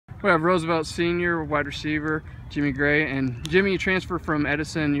We have Roosevelt Senior, wide receiver, Jimmy Gray, and Jimmy, you transfer from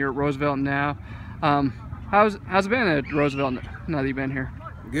Edison. You're at Roosevelt now. How's it been at Roosevelt now that you've been here?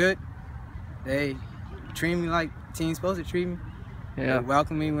 Good. They treat me like team's supposed to treat me. Yeah. They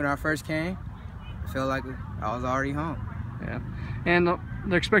welcomed me when I first came. I felt like I was already home. Yeah. And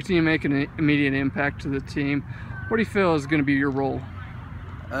they're expecting you to make an immediate impact to the team. What do you feel is going to be your role?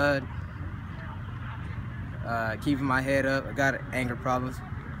 Keeping my head up. I got anger problems.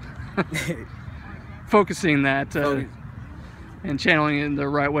 Focusing that and channeling it in the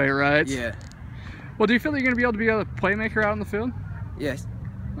right way, right? Yeah. Well, do you feel that you're going to be able to be a playmaker out in the field? Yes.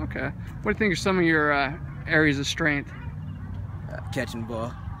 Okay. What do you think are some of your areas of strength? Catching the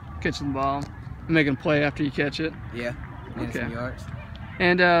ball. Catching the ball, making a play after you catch it. Yeah. Getting some yards.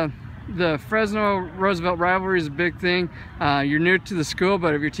 And the Fresno-Roosevelt rivalry is a big thing. You're new to the school,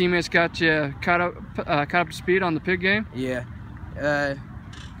 but have your teammates got you caught up to speed on the pig game? Yeah.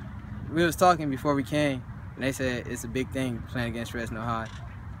 We was talking before we came, and they said it's a big thing playing against Fresno High.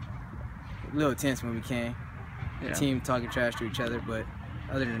 A little tense when we came. Yeah. The team talking trash to each other, but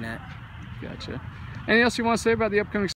other than that. Gotcha. Anything else you want to say about the upcoming